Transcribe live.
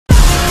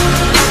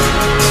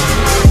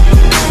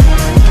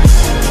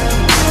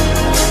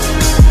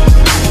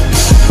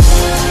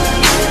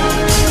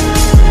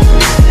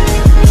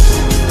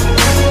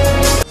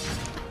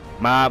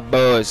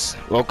viewers,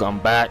 welcome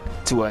back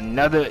to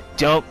another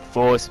Jump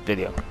Force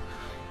video.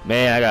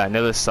 Man, I got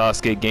another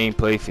Sasuke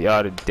gameplay for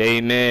y'all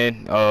today,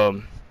 man.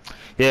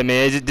 Yeah,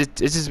 man, it's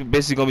just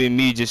basically gonna be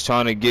me just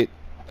trying to get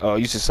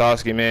used to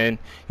Sasuke, man.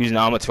 Using the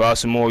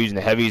Amaterasu more, using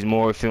the heavies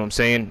more. You feel what I'm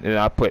saying? And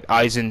I put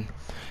Aizen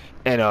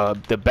in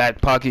the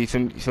back pocket. You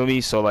feel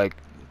me? So like,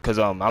 cause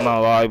I'm not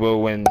gonna lie, bro.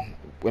 When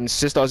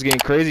shit starts getting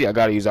crazy, I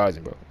gotta use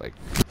Aizen, bro. Like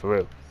for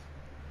real.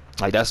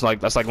 Like that's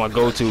like my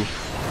go-to.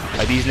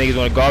 Like these niggas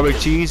want a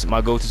garbage cheese,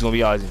 my go-to's gonna be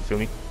Aizen, feel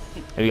me?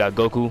 And we got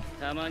Goku.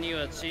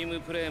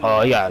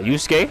 You got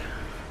Yusuke.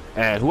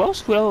 And who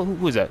else?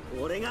 Who is that?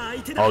 Oh,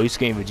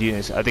 Yusuke and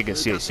Vegeta. I think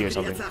it's CSC or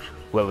something.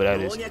 Whoever that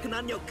is.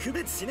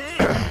 This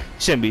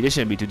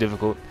shouldn't be too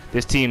difficult.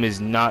 This team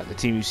is not the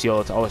team you see all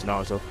the time. Oh, it's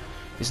Naruto.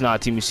 It's not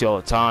a team you see all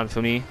the time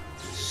for me.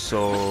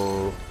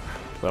 So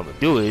what I'm gonna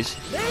do is,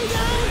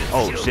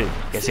 oh shit,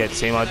 guess he had the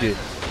same idea.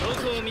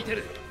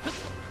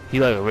 He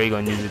like a ray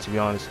gun user, to be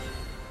honest.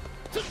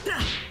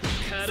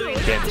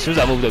 Damn, as soon as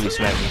I moved up, he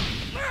smacked me.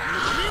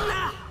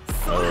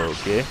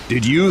 Okay.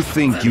 Did you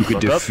think you could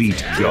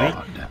defeat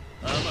God?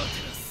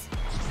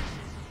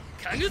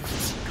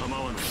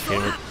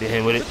 Hit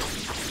him with it.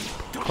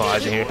 Come on,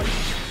 Aizen here.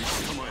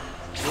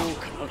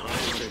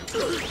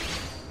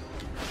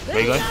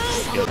 Ray gun?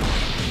 Yep.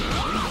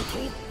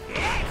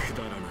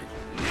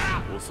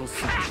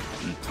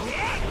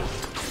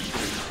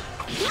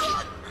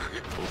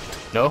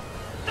 No?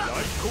 I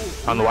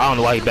don't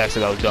know why he backed, so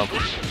that was dumb.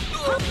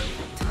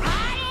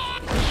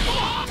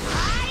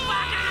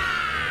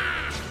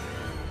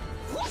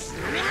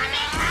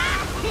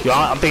 Yo,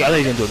 I think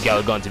he's gonna do a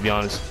Gala gun, to be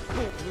honest.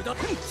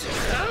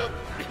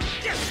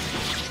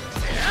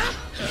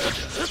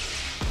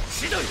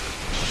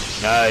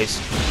 Nice.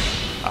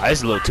 This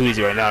is a little too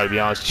easy right now, to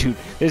be honest. Shoot,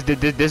 this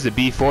is a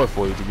B4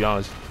 for you, to be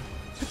honest.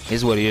 This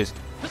is what he is.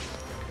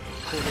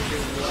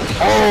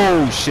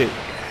 Oh shit.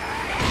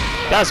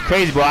 That's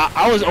crazy, bro.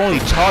 I was only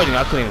charging.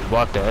 I couldn't even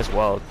block that. That's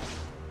wild.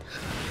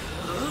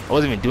 I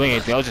wasn't even doing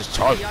anything. I was just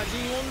charging.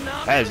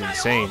 That is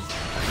insane.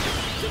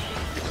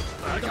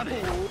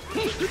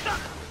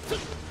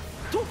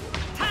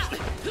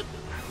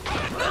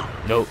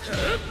 Nope.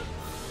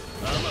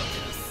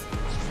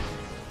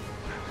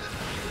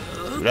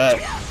 Look at that.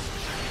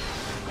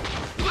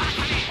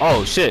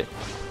 Oh shit. I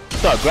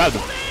thought I grabbed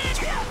him.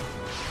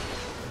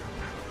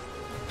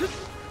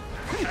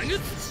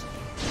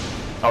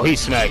 Oh, he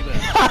smacked.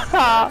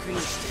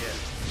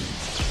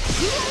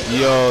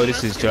 Yo,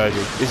 this is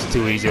tragic. This is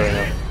too easy right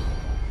now.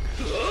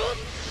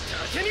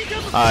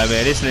 Alright,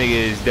 man, this nigga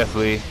is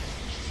definitely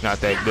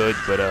not that good,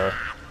 but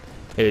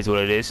it is what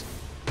it is.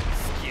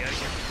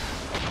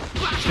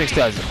 This nigga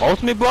still has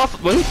ultimate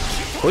buff? What?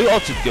 He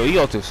ulted, yo, he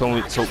ulted so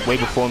way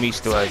before me.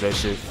 Still has that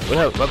shit. What the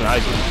hell? Weapon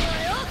Aizen.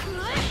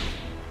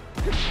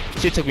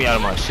 Shit took me out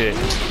of my shit.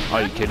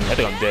 Are you kidding me? I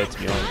think I'm dead, to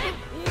be honest.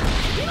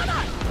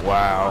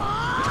 Wow,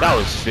 that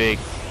was fake.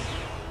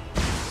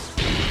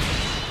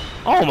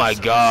 Oh my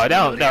god,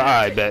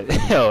 alright, bet.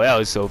 Yo, that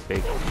was so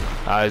fake.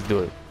 Alright, let's do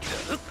it.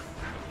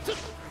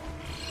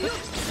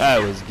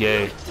 That was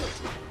gay.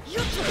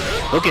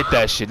 Look at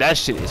that shit. That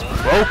shit is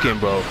broken,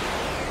 bro.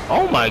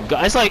 Oh my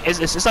god, it's like as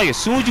soon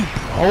as you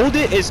hold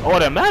it, it's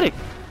automatic.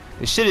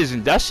 That shit is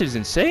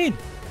insane.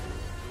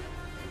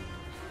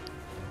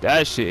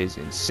 That shit is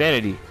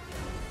insanity.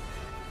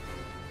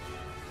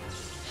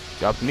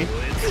 Drop me.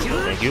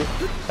 Thank you.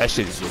 That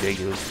shit is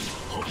ridiculous.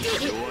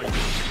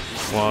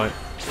 1,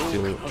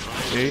 2,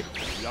 3.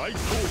 Yes,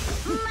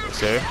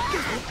 sir.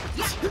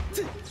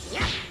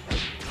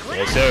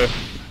 Yes, sir.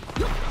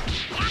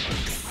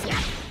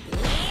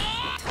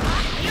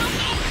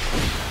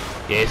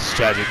 Yeah, this is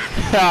tragic.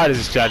 This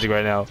is tragic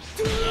right now.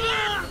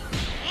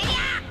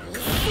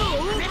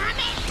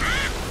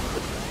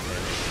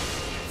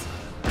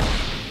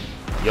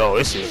 Yo,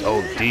 this is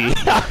OD.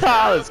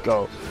 Let's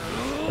go.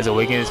 Let's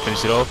awaken. Let's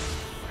finish it off.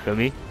 Feel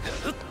me?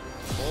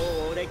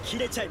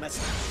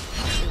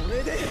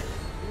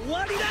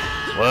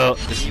 Well,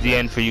 this is the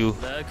end for you,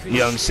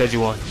 young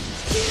Sejuan.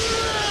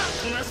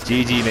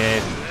 GG,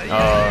 man.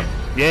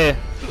 Yeah.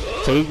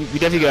 So we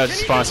definitely gotta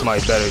find somebody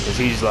better because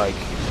he's like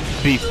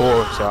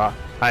B4, so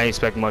I ain't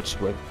expect much,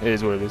 but it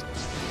is what it is.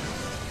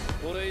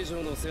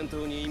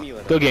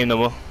 Good game, though,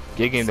 bro.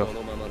 Good game, though.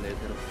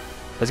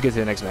 Let's get to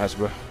the next match,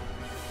 bro.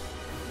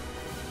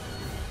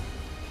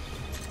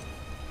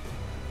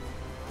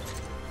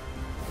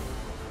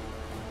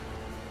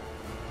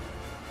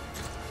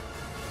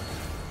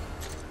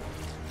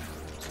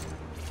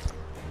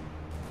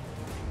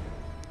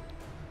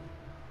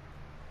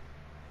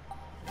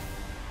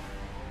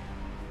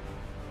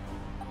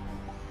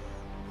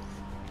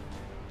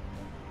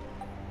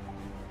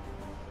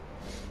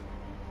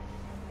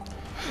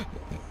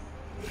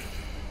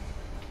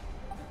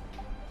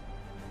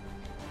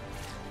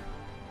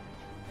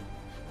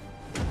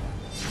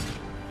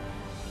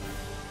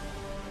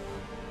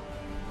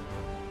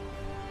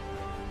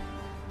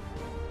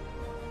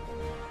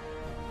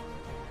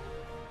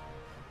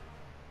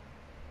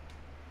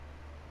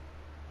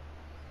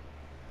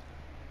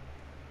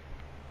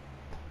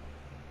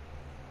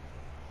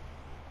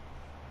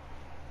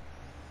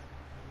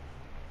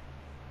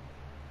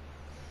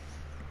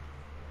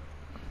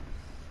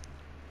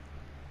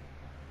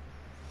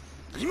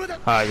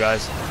 Alright,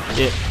 guys.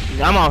 Yeah,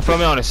 I'm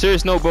on a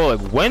serious note, bro.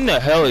 Like, when the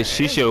hell is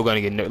Shishio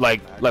gonna get nerfed?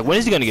 Like when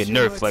is he gonna get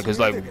nerfed? Like, cause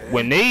like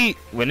when they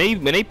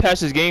patch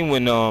this game,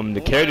 when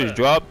the characters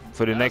drop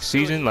for the next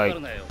season, like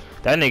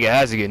that nigga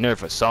has to get nerfed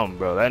for something,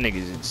 bro. That nigga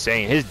is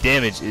insane. His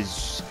damage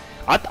is.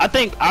 I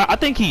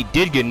think he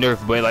did get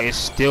nerfed, but like it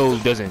still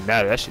doesn't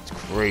matter. That shit's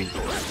crazy.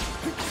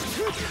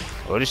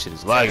 Oh, this shit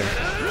is lagging.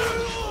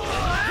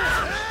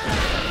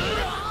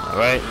 All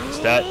right, it's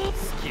that.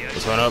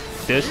 This one up.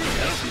 This.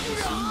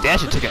 That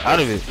shit took it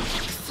out of it.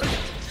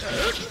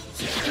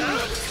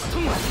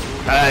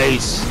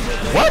 Nice.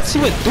 What? He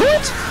went through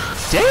it?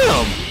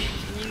 Damn.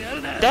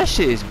 That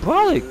shit is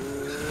brolic.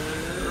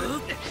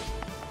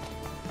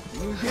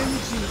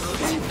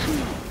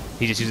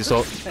 He just used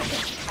assault.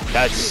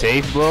 That's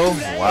safe, bro.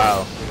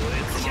 Wow.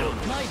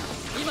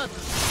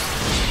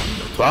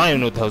 Bro, I don't even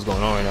know what the hell's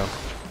going on right now.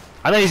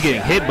 I know he's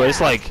getting hit, but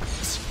it's like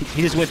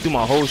he just went through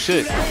my whole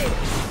shit.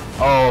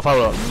 Oh,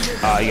 follow up.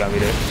 Ah, he got me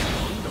there.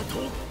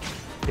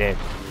 Damn.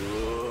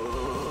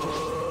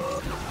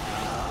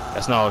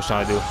 That's not what I was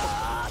trying to do.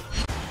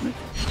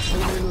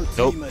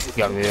 Nope, he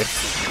got me there.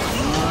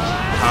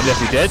 I'm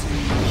definitely dead.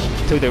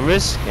 Took the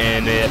risk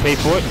and paid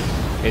for it.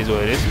 Is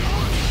what it is.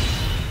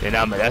 And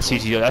that's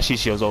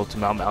Shishio's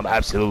ultimate. I'm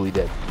absolutely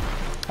dead.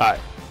 Alright.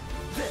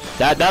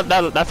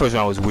 That first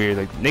round was weird.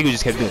 Like niggas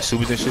just kept doing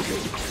supers and shit.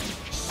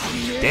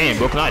 Damn,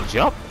 bro, can I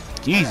jump?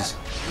 Jesus.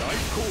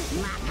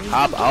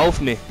 Hop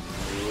off me.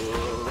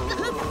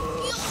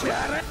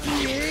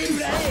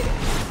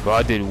 Bro,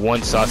 I did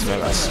one Sasuke, I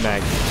got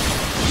smacked.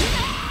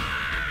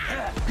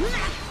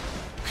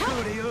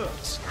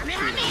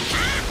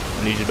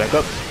 I need you to back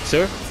up,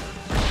 sir.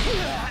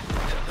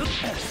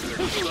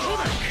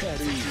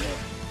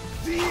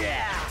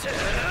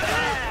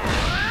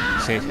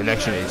 This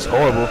connection is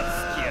horrible.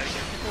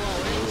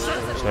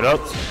 Shut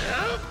up.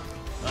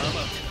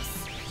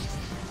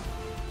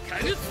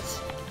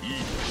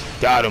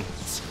 Got him.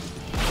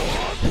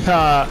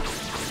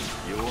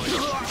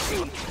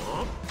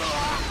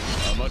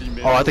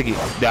 Oh, I think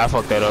I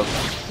fucked that up.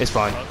 It's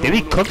fine. Did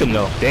he cook him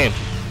though? Damn.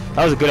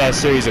 That was a good ass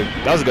series.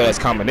 That was a good ass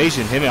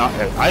combination. Him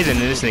and Aizen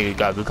and this nigga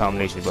got a good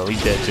combination, bro.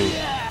 He's dead too.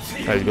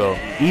 Let's go.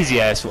 Easy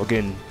ass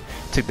fucking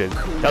took the.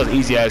 That was an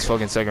easy ass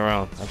fucking second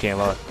round. I can't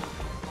lie.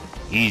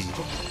 Easy.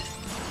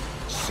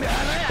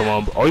 Come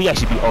on. Oh, he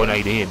actually beat. Oh no,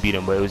 he didn't beat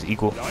him, but it was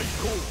equal. Are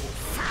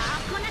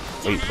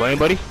you playing,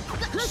 buddy?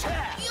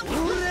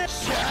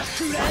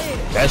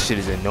 That shit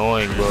is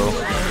annoying, bro.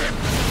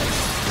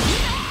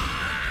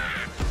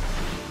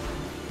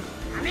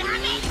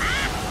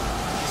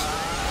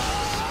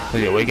 Is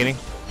he awakening?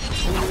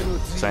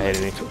 It's not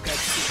hitting me.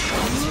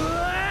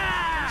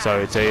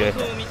 Sorry to tell you.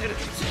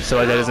 So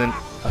that doesn't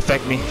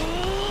affect me.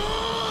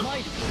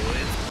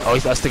 Oh, I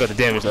still got the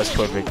damage. That's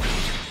perfect.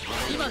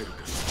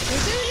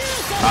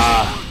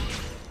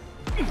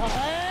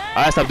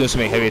 I stopped doing so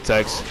many heavy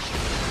attacks.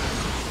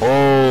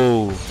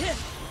 Oh.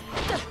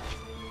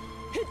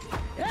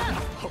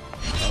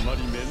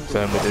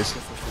 Got him with this.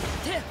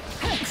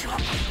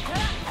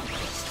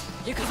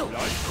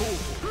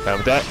 Got him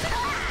with that.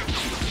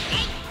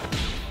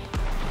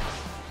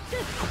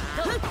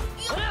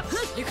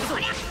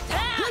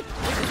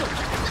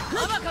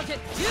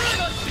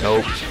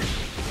 Nope.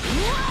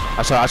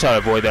 I try to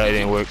avoid that. It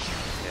didn't work.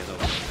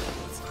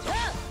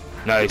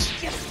 Nice.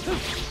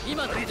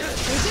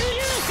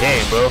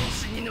 Damn, bro.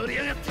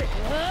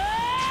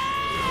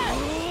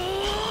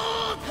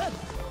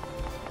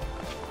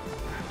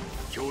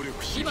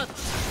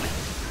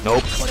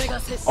 Nope.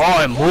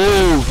 Oh, it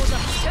moved.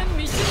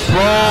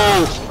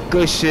 Bro.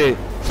 Good shit.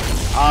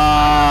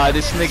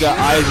 This nigga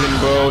Aizen,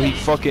 bro. He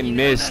fucking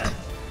missed.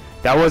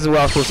 That wasn't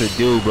what I was supposed to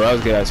do, bro. That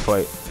was a good ass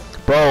fight.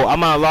 Bro, I'm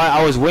not lying.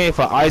 I was waiting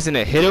for Aizen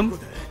to hit him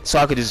so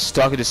I could just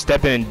step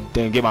in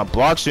and get my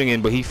block string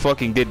in, but he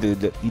fucking did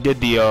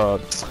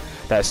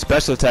that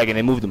special attack and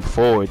they moved him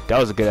forward. That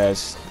was a good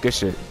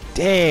shit.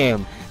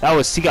 Damn.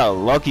 He got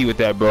lucky with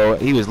that, bro.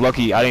 He was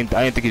lucky. I didn't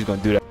think he was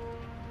gonna do that.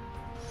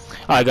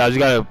 Alright guys, we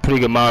got a pretty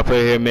good Madara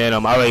player here, man. I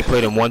already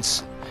played him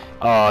once.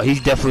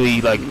 He's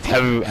definitely like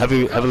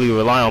heavily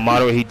relying on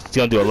Madara. He's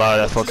gonna do a lot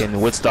of that fucking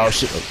wit style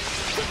shit.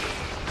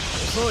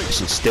 That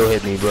shit still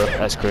hit me, bro.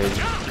 That's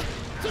crazy.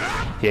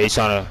 Yeah, he's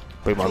trying to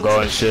break my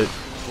guard and shit.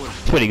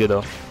 It's pretty good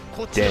though.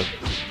 Damn.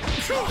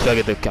 Should I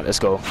get the count? Let's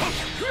go.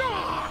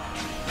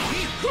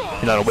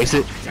 You not gonna waste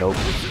it? Nope.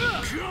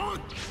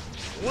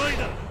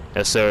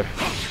 Yes, sir.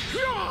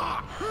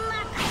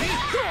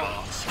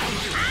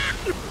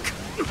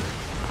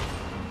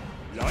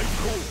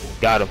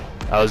 Got him.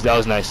 That was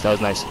nice. That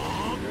was nice.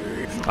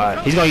 Alright,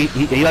 he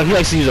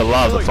likes to use a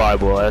lot of the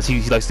fireball.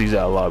 He likes to use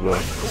that a lot, bro.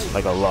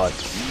 Like a lot.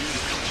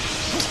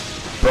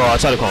 Bro, I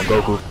tried to call him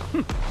Goku.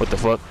 What the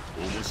fuck?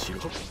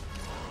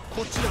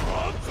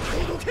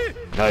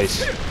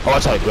 Nice. Oh, I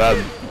tried to grab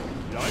him.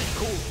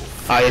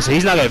 Alright, yeah, so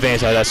he's not gonna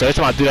advance like that. So every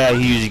time I do that,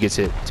 he usually gets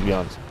hit, to be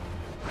honest.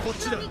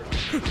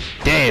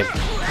 Damn.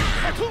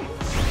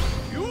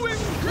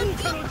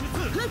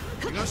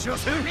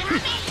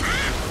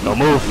 No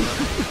move.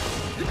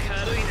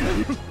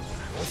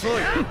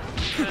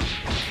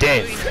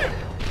 Damn.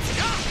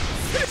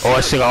 Oh,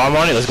 I shit got armor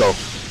on it. Let's go.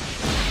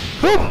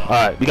 Whew.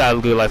 Alright, we got a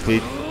good life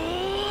lead.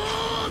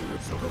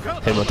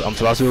 Hit him with the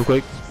Amaterasu real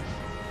quick.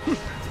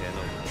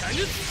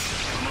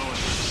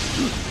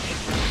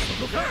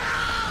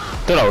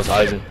 Thought I was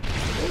Aizen.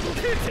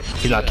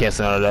 He's not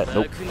canceling out of that.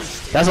 Nope.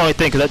 That's the only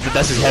thing, cause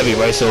that's his heavy,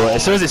 right? So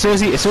as soon as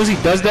he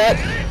does that,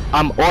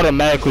 I'm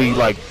automatically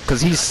like,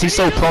 cause he's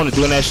so prone to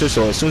doing that shit.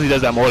 So as soon as he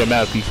does that, I'm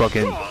automatically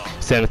fucking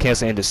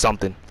canceling into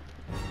something.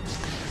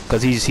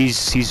 Cause he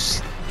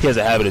has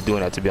a habit of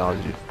doing that, to be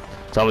honest with you.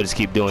 So I'm gonna just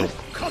keep doing it.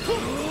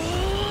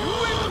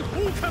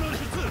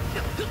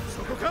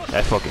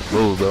 That fucking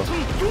move, bro.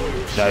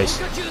 Nice.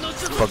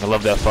 Fucking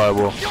love that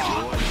fireball.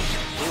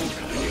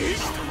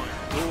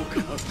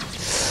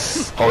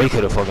 Oh, he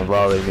could have fucking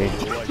violated me.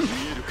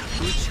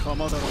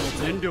 Am I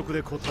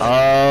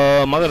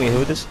gonna get hit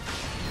with this?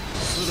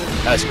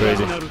 That's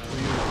crazy.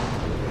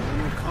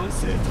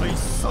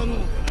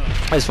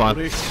 That's fine. I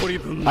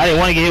didn't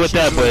want to get hit with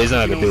that, but it's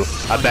nothing I can do.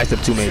 I backed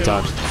up too many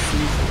times.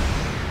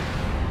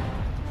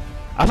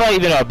 I thought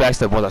even though I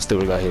backed up once, I still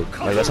would have got hit.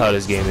 Like, that's how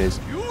this game is.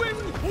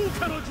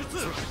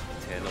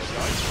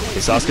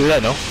 Did Sasuke do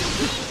that? No.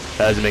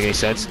 That doesn't make any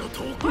sense.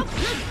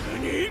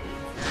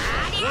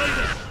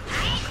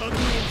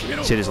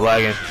 Shit is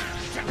lagging.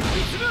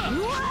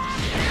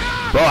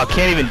 Bro, I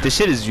can't even. This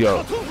shit is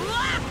yo.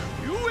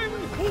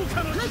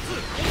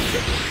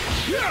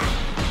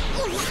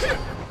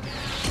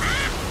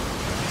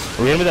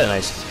 We hit him with that?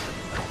 Nice.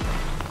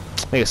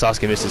 I think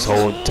Sasuke missed his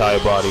whole entire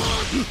body.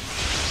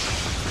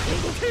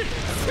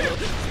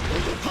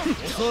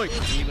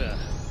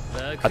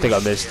 I think I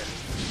missed.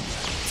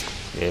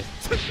 Yeah.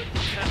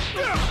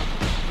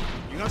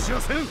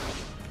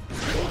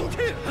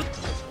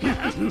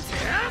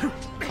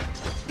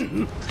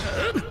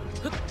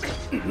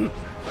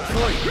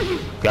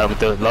 Got him with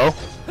the low.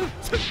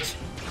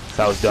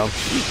 That was dumb.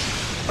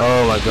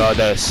 Oh my god,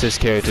 that assist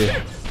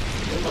character.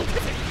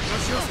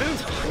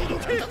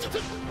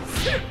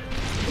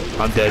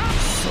 I'm dead.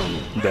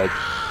 I'm dead.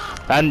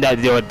 And that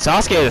yo,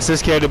 Sasuke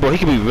assist character, bro, he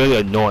can be really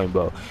annoying,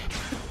 bro.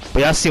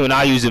 But y'all see when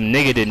I use him,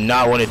 nigga did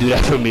not want to do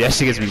that for me. That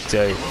shit gets me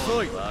tired.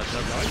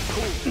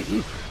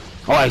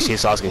 Oh, I see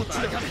Sasuke.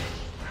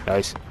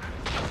 Nice.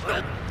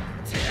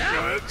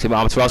 See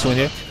my Amaterasu in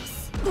here?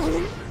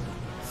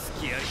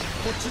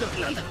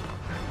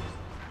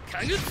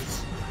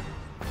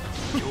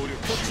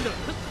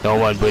 Don't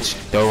run, bitch.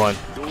 Don't run.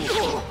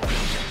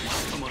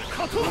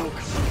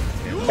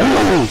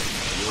 Oh!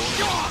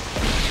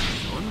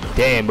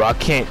 Damn, bro. I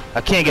can't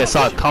get a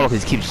solid combo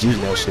because he keeps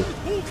using that shit.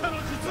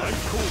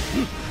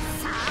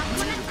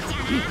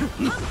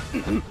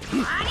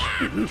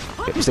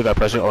 Yeah, he still got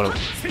pressure on him.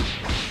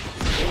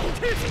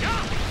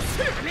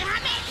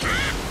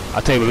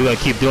 I'll tell you what, we're gonna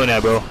keep doing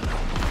that, bro.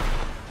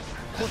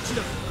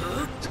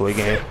 So we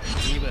can hit.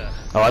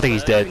 Oh, I think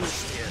he's dead.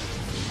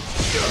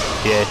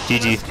 Yeah,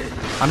 GG.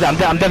 I'm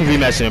definitely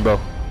rematching him, bro.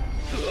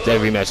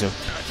 Definitely rematching him.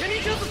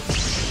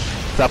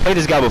 So I played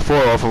this guy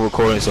before off of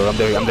recording, so I'm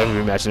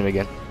definitely rematching him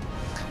again.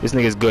 This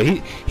nigga's good.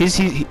 He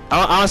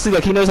honestly,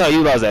 like, he knows how to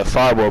utilize that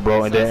fireball,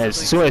 bro. And then as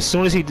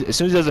soon as he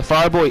does the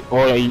fireball,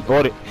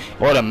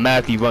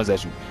 automatically runs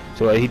at you.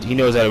 So like, he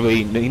knows how to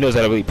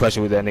really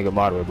pressure with that nigga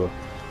Madara, bro.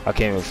 I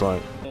can't even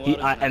front.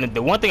 And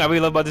the one thing I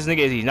really love about this nigga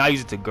is he's not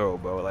using Tagoro,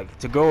 bro. Like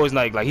Tagoro is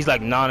like he's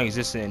like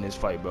non-existent in this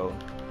fight, bro.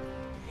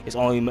 It's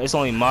only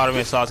Madara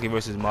and Sasuke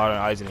versus Madara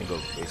and Aizen and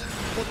Goku, basically.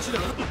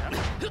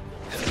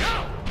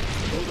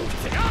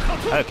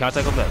 I had a counter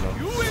attack on that, no.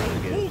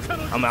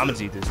 I'm gonna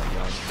eat this.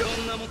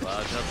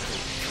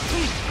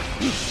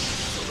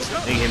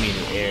 They hit me in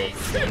the air.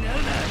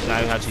 Not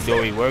even how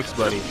Chidori works,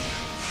 buddy.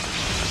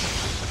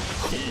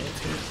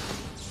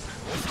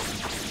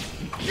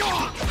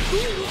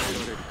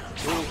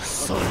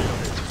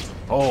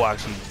 Oh,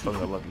 actually,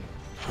 fucking lucky.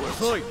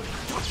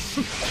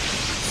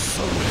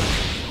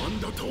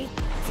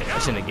 I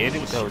shouldn't have gave it.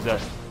 What the hell was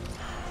that?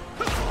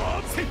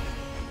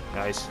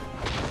 Nice.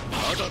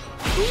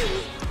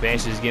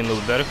 Banshee is getting a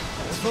little better.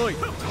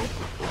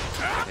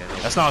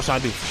 That's not what I was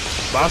trying to do.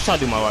 But I was trying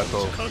to do my right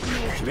code.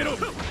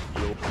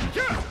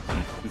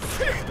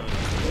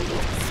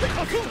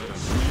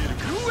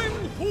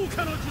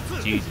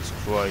 Jesus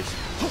Christ.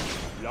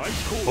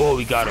 Oh,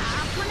 we got him.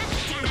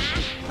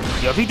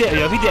 Yo, if he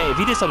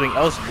did something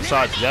else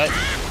besides that.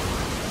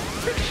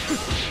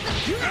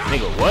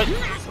 Nigga, what?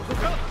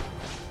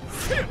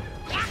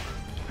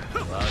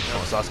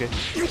 Oh, Sasuke.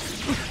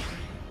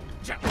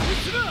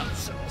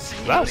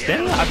 Wow,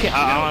 stand up? I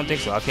don't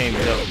think so. I can't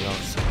even tell, to be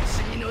honest.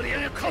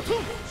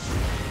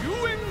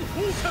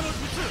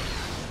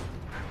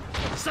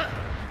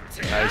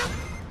 Nice.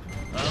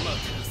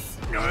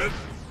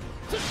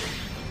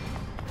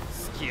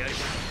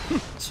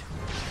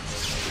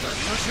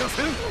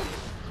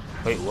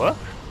 Wait, what?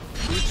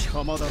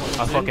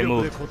 I fucking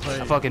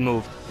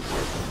moved.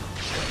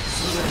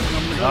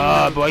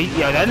 Boy,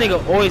 yeah, that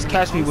nigga always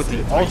catch me with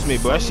the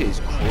ultimate, bro. That shit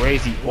is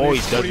crazy.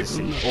 Always does this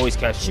shit. Always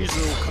catch me.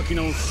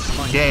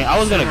 Dang, I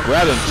was gonna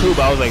grab him too,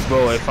 but I was like,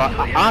 bro, if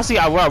honestly,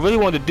 what I really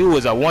wanted to do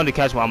was I wanted to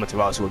catch my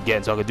Amaterasu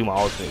again so I could do my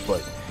ultimate,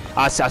 but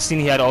I seen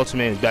he had an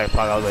ultimate in his back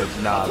pocket. I was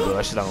like, nah, bro,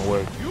 that shit's not gonna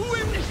work.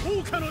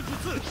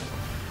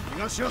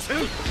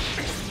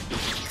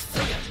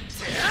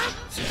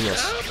 Yes.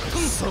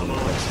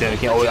 Damn,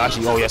 can't. Oh,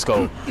 actually, oh, let's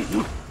go.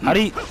 How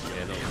did he?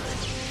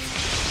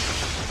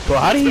 Bro,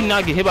 how did he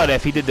not get hit by that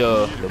if he did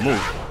the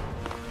move?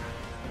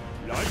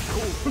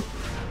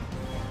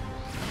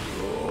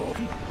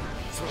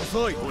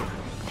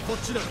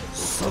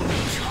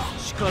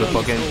 Good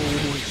fucking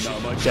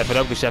chef it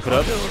up, good chef it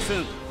up.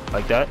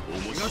 Like that.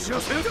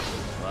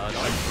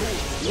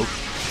 Nope.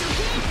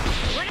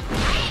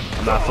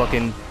 I'm not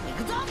fucking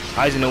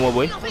Aizen no more,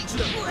 boy.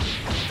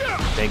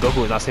 Dang,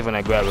 Goku is not safe on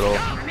that grab at all.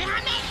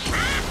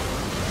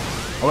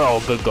 Oh,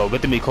 good go.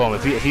 Good to be calm.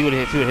 If he would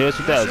hit us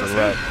with that, it was a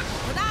wrap.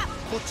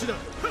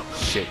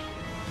 Shit.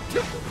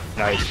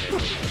 Nice.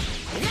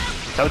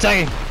 Stop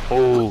attacking.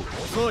 Oh.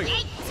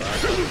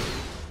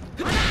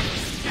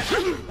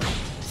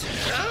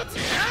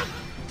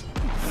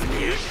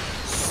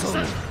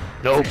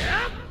 Nope.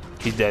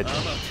 He's dead.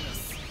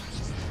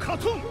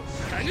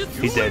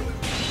 He's dead.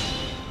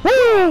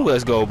 Woo!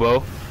 Let's go,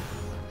 bro.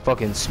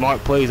 Fucking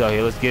smart plays out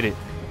here. Let's get it.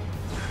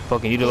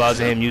 Fucking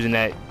utilizing him, using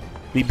that.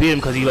 We beat him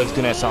because he likes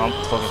doing that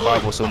fucking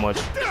fireball so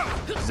much.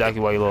 That's exactly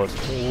why he lost.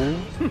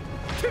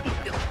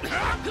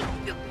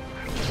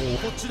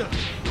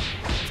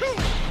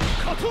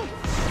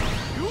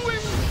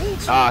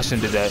 Ah, I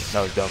shouldn't have did that.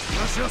 That was dumb.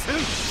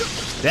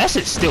 That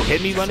shit still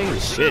hit me, my nigga.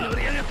 Shit.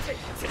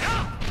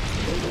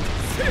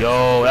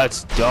 Yo,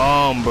 that's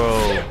dumb,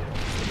 bro.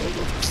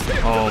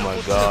 Oh my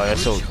god,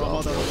 that's so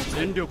dumb,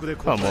 bro.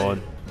 Come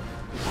on.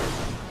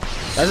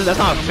 That's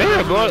not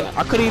fair, bro.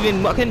 I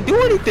couldn't do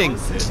anything.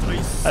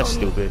 That's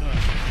stupid.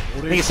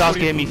 Nigga,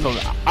 Sasuke hit me from.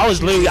 I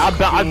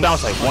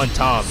bounced like one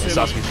time, and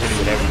Sasuke hit me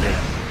with everything.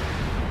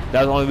 That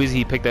was the only reason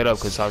he picked that up,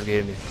 because Sasuke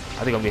hit me.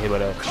 I think I'm gonna get hit by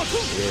that. Yeah.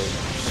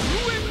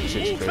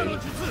 Shit's crazy.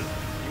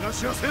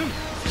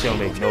 Shit don't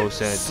make no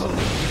sense. Bro,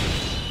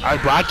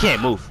 I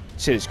can't move.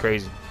 Shit is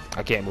crazy.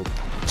 I can't move.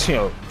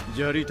 Yo.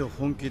 What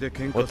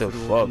the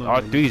fuck?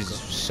 R3 is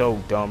so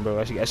dumb, bro.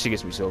 That shit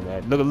gets me so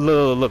mad.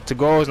 Look,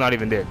 Tagoro's not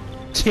even there.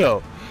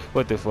 Yo,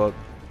 what the fuck?